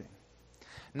are hurting.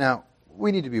 Now,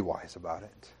 we need to be wise about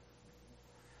it.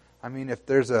 I mean, if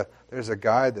there's a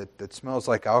guy that smells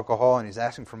like alcohol and he's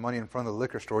asking for money in front of the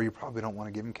liquor store, you probably don't want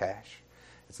to give him cash.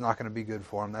 It's not going to be good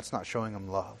for him. That's not showing him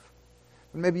love.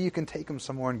 But maybe you can take him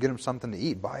somewhere and get him something to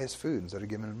eat. Buy his food instead of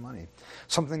giving him money.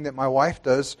 Something that my wife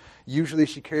does, usually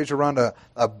she carries around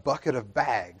a bucket of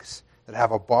bags that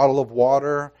have a bottle of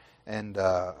water and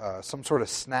some sort of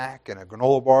snack and a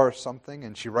granola bar or something,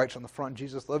 and she writes on the front,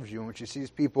 Jesus loves you. And when she sees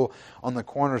people on the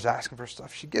corners asking for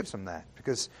stuff, she gives them that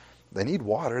because they need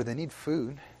water, they need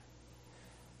food.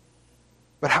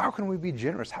 But how can we be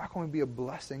generous? How can we be a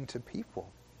blessing to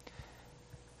people?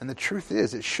 And the truth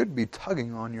is, it should be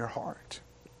tugging on your heart.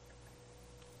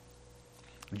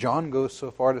 John goes so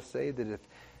far to say that if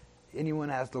anyone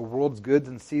has the world's goods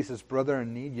and sees his brother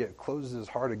in need, yet closes his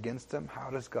heart against him, how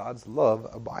does God's love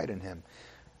abide in him?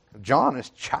 John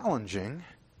is challenging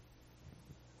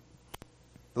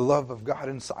the love of God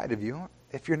inside of you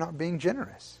if you're not being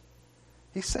generous.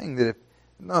 He's saying that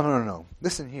no.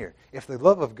 Listen here. If the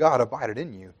love of God abided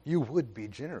in you, you would be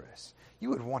generous. You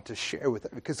would want to share with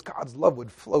it because God's love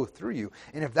would flow through you.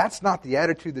 And if that's not the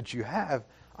attitude that you have,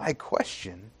 I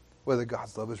question whether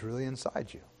God's love is really inside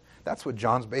you. That's what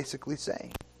John's basically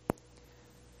saying.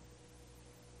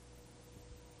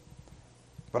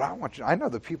 But I know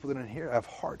the people that are in here have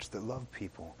hearts that love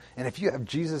people. And if you have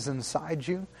Jesus inside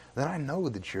you, then I know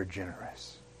that you're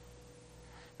generous.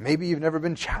 Maybe you've never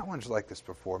been challenged like this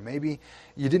before. Maybe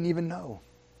you didn't even know.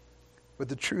 But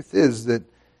the truth is that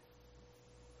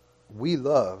we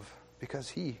love because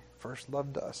He first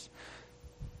loved us.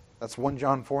 That's 1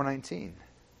 John 4:19.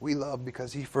 We love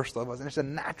because He first loved us. And it's a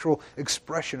natural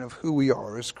expression of who we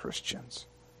are as Christians.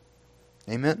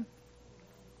 Amen?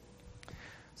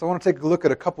 So I want to take a look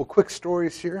at a couple quick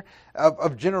stories here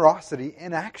of generosity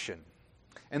in action.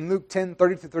 In Luke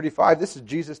 10:30-35, this is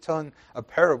Jesus telling a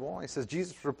parable. He says,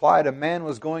 Jesus replied, a man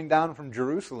was going down from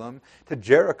Jerusalem to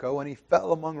Jericho, and he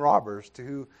fell among robbers,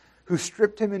 who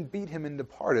stripped him and beat him and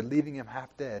departed, leaving him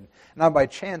half dead. Now by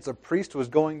chance a priest was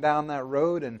going down that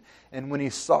road, and when he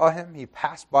saw him, he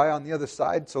passed by on the other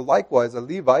side. So likewise a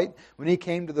Levite, when he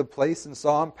came to the place and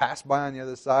saw him, passed by on the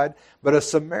other side. But a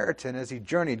Samaritan, as he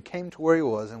journeyed, came to where he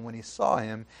was, and when he saw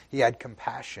him, he had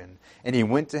compassion. And he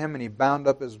went to him, and he bound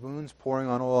up his wounds, pouring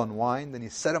on oil and wine. Then he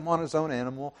set him on his own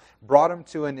animal, brought him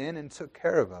to an inn, and took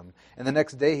care of him. And the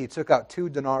next day he took out 2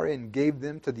 denarii and gave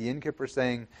them to the innkeeper,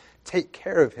 saying, take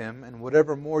care of him, and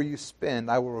whatever more you spend,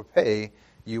 I will repay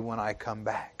you when I come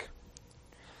back.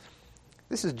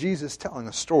 This is Jesus telling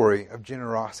a story of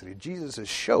generosity. Jesus is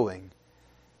showing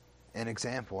an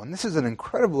example. And this is an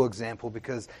incredible example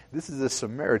because this is a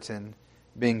Samaritan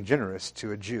being generous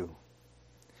to a Jew,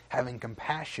 having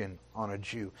compassion on a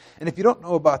Jew. And if you don't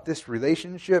know about this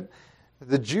relationship,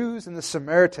 the Jews and the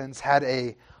Samaritans had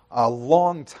a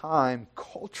long time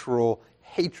cultural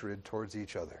hatred towards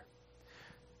each other.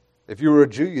 If you were a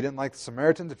Jew, you didn't like the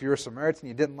Samaritans. If you were a Samaritan,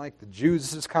 you didn't like the Jews.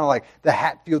 This is kind of like the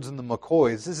Hatfields and the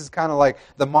McCoys. This is kind of like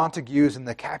the Montagues and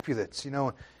the Capulets. You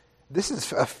know, this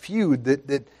is a feud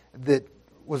that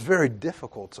was very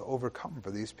difficult to overcome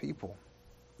for these people.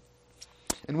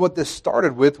 And what this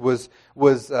started with was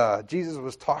Jesus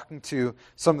was talking to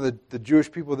some of the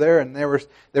Jewish people there, and they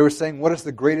were saying, what is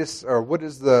the greatest, or what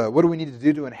do we need to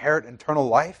do to inherit eternal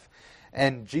life?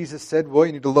 And Jesus said, well,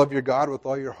 you need to love your God with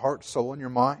all your heart, soul, and your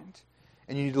mind.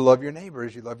 And you need to love your neighbor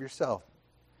as you love yourself.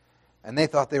 And they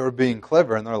thought they were being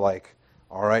clever, and they're like,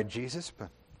 all right, Jesus, but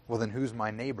well then who's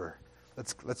my neighbor?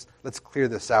 Let's clear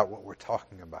this out, what we're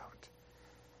talking about.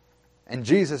 And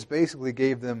Jesus basically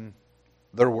gave them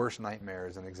their worst nightmare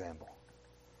as an example.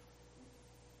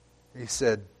 He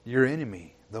said, your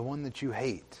enemy, the one that you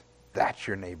hate, that's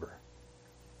your neighbor.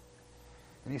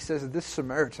 And he says that this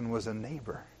Samaritan was a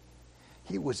neighbor.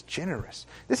 He was generous.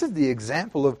 This is the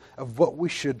example of what we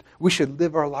should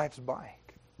live our lives by.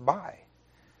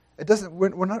 It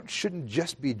doesn't. Shouldn't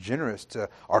just be generous to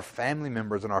our family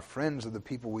members and our friends or the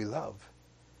people we love.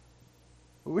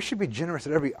 But we should be generous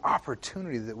at every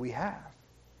opportunity that we have.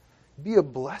 Be a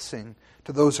blessing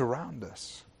to those around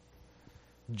us.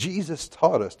 Jesus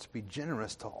taught us to be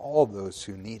generous to all those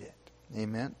who need it.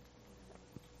 Amen.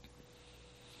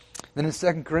 Then in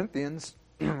 2 Corinthians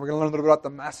we're going to learn a little bit about the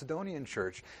Macedonian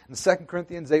church. In 2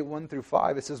 Corinthians 8, 1 through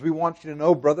 5, it says, "We want you to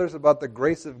know, brothers, about the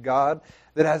grace of God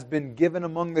that has been given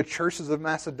among the churches of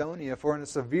Macedonia, for in a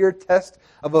severe test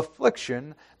of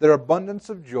affliction, their abundance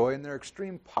of joy and their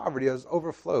extreme poverty has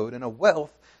overflowed in a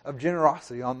wealth of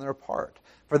generosity on their part.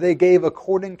 For they gave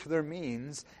according to their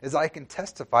means, as I can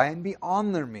testify, and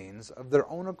beyond their means, of their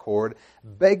own accord,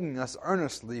 begging us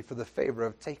earnestly for the favor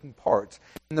of taking part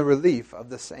in the relief of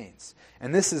the saints.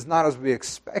 And this is not as we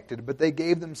expected, but they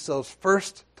gave themselves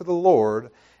first to the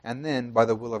Lord, and then, by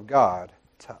the will of God,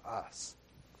 to us."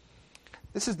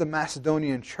 This is the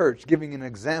Macedonian church giving an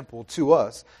example to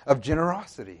us of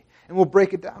generosity. And we'll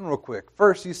break it down real quick.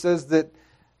 First, he says that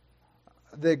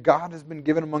God has been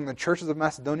given among the churches of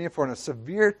Macedonia for in a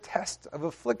severe test of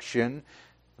affliction,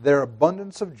 their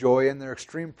abundance of joy and their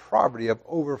extreme poverty have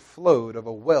overflowed of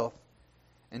a wealth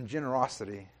and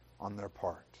generosity on their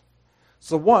part.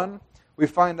 So one, we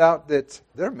find out that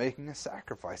they're making a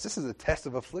sacrifice. This is a test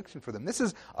of affliction for them. This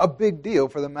is a big deal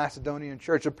for the Macedonian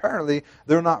church. Apparently,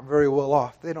 they're not very well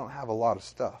off. They don't have a lot of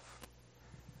stuff.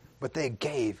 But they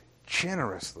gave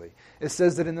generously. It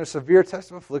says that in their severe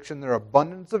test of affliction, their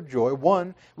abundance of joy.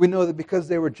 One, we know that because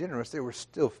they were generous, they were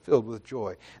still filled with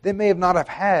joy. They may not have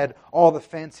had all the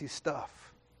fancy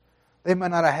stuff. They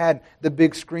might not have had the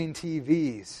big screen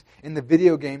TVs and the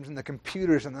video games and the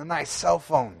computers and the nice cell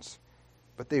phones,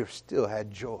 but they still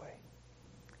had joy.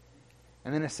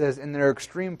 And then it says, in their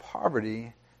extreme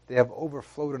poverty, they have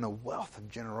overflowed in a wealth of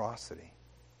generosity.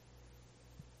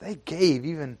 They gave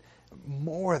even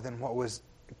more than what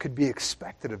could be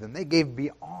expected of them. They gave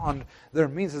beyond their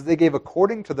means, as they gave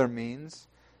according to their means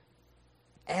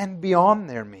and beyond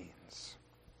their means.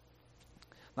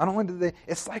 Not only did they,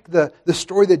 it's like the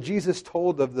story that Jesus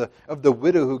told of the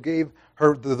widow who gave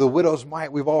her the widow's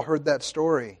mite. We've all heard that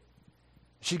story.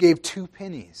 She gave 2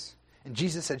 pennies. And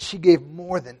Jesus said she gave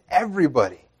more than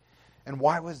everybody. And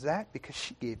why was that? Because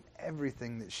she gave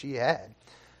everything that she had.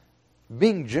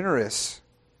 Being generous,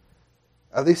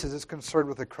 at least as it's concerned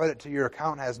with the credit to your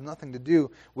account, has nothing to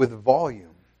do with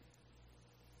volume.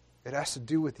 It has to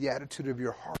do with the attitude of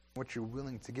your heart and what you're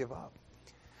willing to give up.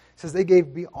 It says they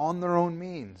gave beyond their own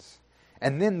means.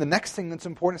 And then the next thing that's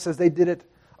important, it says they did it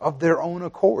of their own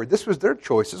accord. This was their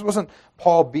choice. This wasn't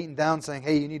Paul beating down saying,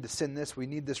 "Hey, you need to send this. We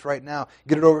need this right now.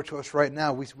 Get it over to us right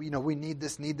now. We need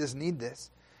this, need this, need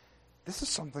this." This is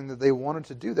something that they wanted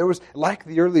to do. There was, like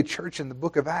the early church in the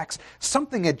book of Acts,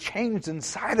 something had changed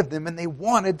inside of them and they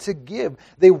wanted to give.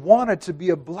 They wanted to be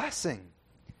a blessing.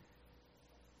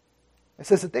 It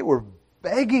says that they were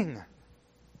begging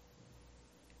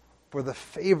for the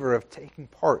favor of taking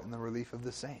part in the relief of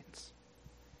the saints.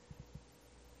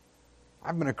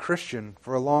 I've been a Christian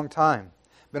for a long time.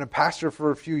 Been a pastor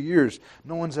for a few years.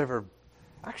 No one's ever...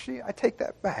 Actually, I take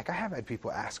that back. I have had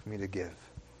people ask me to give.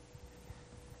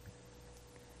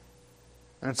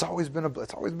 And it's always been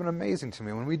amazing to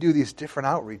me when we do these different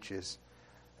outreaches.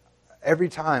 Every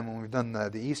time when we've done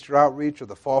the Easter outreach or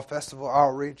the Fall Festival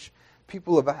outreach,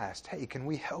 people have asked, "Hey, can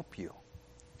we help you?"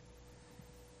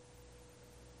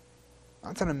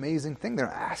 That's an amazing thing. They're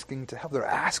asking to help. They're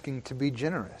asking to be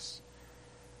generous.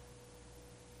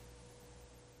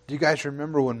 Do you guys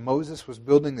remember when Moses was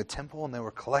building the temple and they were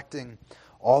collecting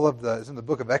all of it's in the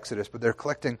book of Exodus, but they're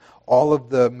collecting all of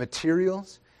the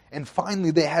materials? And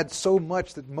finally they had so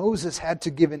much that Moses had to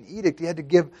give an edict. He had to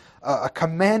give a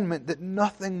commandment that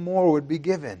nothing more would be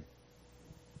given.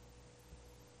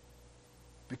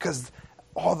 Because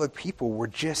all the people were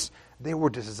they were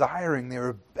desiring, they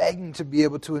were begging to be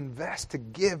able to invest, to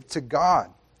give to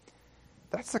God.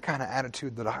 That's the kind of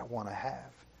attitude that I want to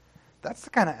have. That's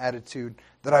the kind of attitude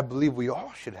that I believe we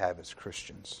all should have as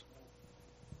Christians.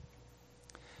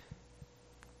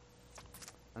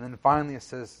 And then finally it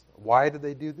says, why did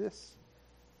they do this?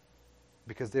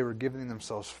 Because they were giving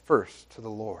themselves first to the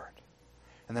Lord.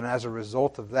 And then as a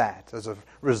result of that, as a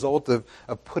result of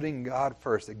putting God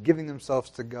first, of giving themselves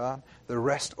to God, the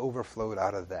rest overflowed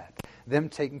out of that. Them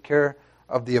taking care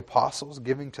of the apostles,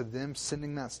 giving to them,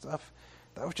 sending that stuff,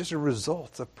 that was just a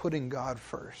result of putting God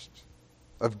first,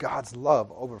 of God's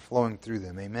love overflowing through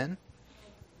them. Amen?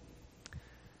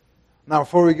 Now,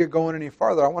 before we get going any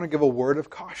farther, I want to give a word of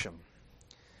caution.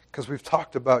 Because we've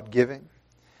talked about giving,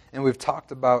 and we've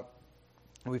talked about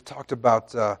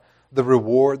the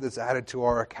reward that's added to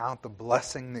our account, the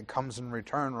blessing that comes in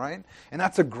return, right? And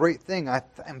that's a great thing. I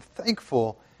am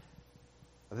thankful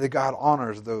that God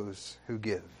honors those who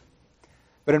give.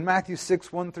 But in Matthew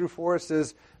 6, 1 through 4, it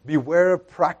says, beware of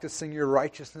practicing your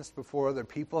righteousness before other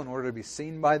people in order to be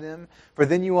seen by them, for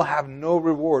then you will have no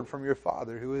reward from your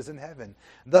Father who is in heaven.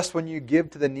 Thus when you give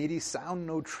to the needy, sound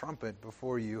no trumpet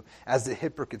before you, as the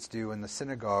hypocrites do in the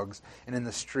synagogues and in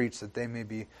the streets, that they may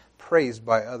be praised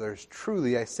by others.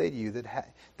 Truly I say to you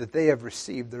that they have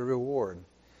received their reward.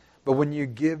 But when you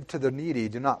give to the needy,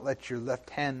 do not let your left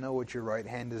hand know what your right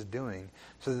hand is doing,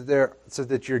 so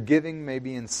that your giving may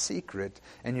be in secret,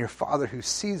 and your Father who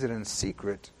sees it in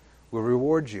secret will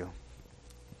reward you.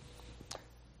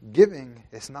 Giving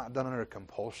is not done under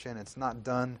compulsion. It's not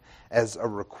done as a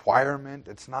requirement.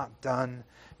 It's not done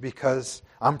because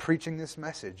I'm preaching this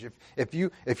message. If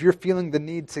you're feeling the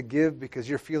need to give because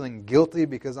you're feeling guilty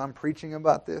because I'm preaching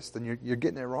about this, then you're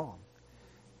getting it wrong.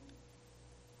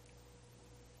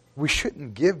 We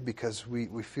shouldn't give because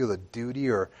we feel a duty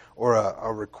or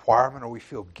a requirement or we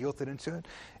feel guilted into it.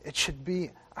 It should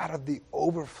be out of the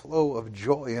overflow of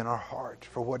joy in our heart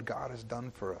for what God has done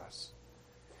for us.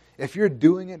 If you're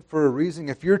doing it for a reason,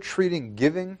 if you're treating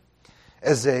giving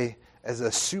as a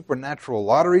supernatural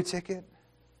lottery ticket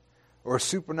or a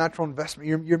supernatural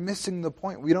investment, you're missing the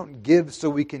point. We don't give so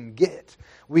we can get.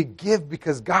 We give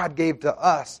because God gave to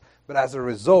us, but as a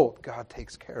result, God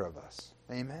takes care of us.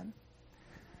 Amen?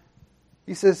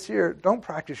 He says here, don't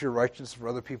practice your righteousness for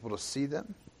other people to see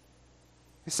them.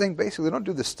 He's saying basically, don't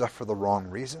do this stuff for the wrong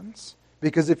reasons.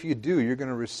 Because if you do, you're going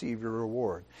to receive your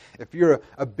reward. If you're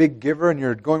a big giver and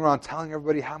you're going around telling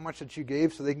everybody how much that you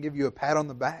gave so they can give you a pat on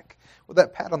the back, well,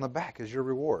 that pat on the back is your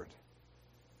reward.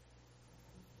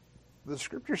 The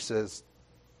Scripture says,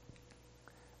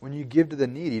 when you give to the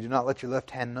needy, do not let your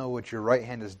left hand know what your right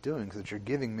hand is doing, so that your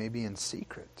giving may be in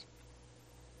secret.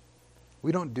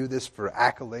 We don't do this for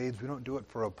accolades. We don't do it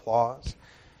for applause.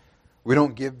 We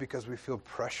don't give because we feel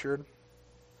pressured.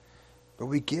 But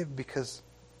we give because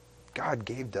God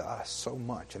gave to us so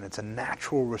much, and it's a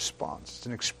natural response. It's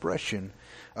an expression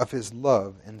of His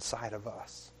love inside of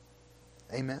us.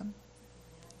 Amen?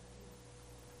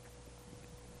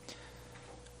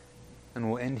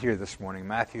 And we'll end here this morning.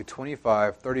 Matthew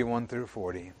 25, 31 through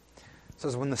 40. It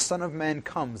says, when the Son of Man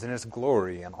comes in His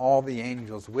glory and all the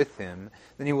angels with Him,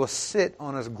 then He will sit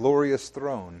on His glorious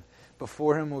throne.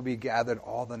 Before Him will be gathered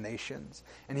all the nations,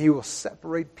 and He will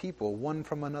separate people one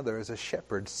from another as a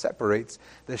shepherd separates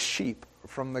the sheep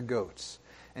from the goats.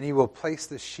 And He will place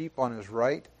the sheep on His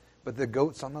right, but the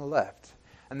goats on the left.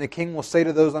 And the King will say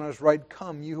to those on His right,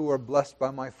 come, you who are blessed by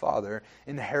my Father,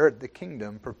 inherit the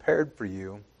kingdom prepared for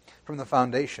you from the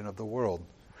foundation of the world.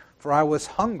 For I was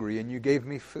hungry, and you gave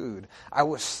me food. I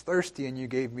was thirsty, and you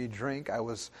gave me drink. I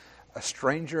was a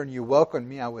stranger, and you welcomed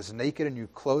me. I was naked, and you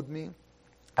clothed me.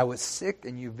 I was sick,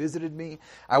 and you visited me.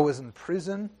 I was in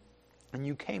prison, and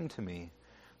you came to me.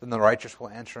 Then the righteous will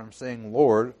answer Him, saying,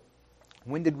 Lord,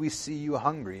 when did we see you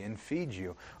hungry and feed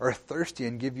you, or thirsty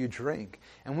and give you drink?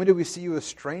 And when did we see you a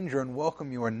stranger and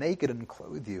welcome you, or naked and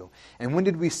clothe you? And when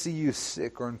did we see you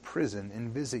sick or in prison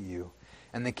and visit you?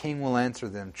 And the King will answer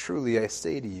them, truly I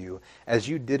say to you, as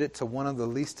you did it to one of the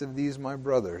least of these my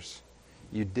brothers,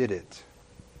 you did it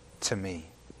to me.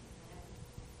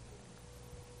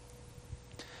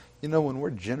 You know, when we're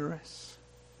generous,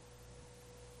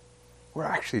 we're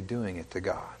actually doing it to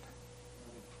God.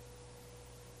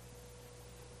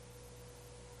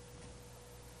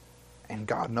 And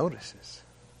God notices.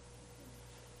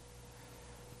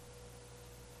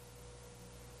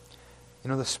 You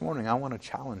know, this morning I want to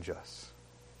challenge us.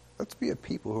 Let's be a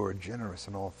people who are generous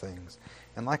in all things.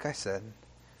 And like I said,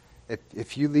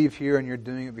 if you leave here and you're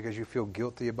doing it because you feel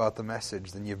guilty about the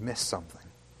message, then you've missed something.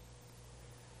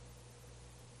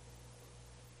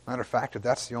 Matter of fact, if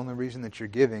that's the only reason that you're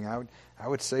giving, I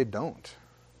would say don't.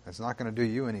 It's not going to do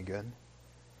you any good.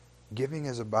 Giving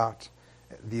is about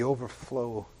the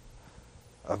overflow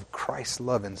of Christ's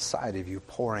love inside of you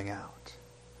pouring out.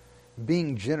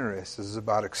 Being generous is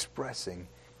about expressing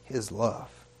His love.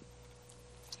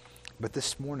 But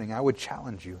this morning, I would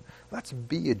challenge you, let's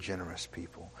be a generous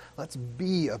people. Let's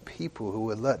be a people who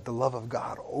would let the love of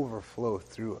God overflow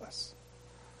through us.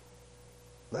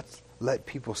 Let's let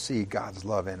people see God's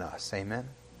love in us. Amen?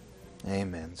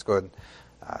 Amen. Let's go ahead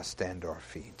and stand to our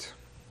feet.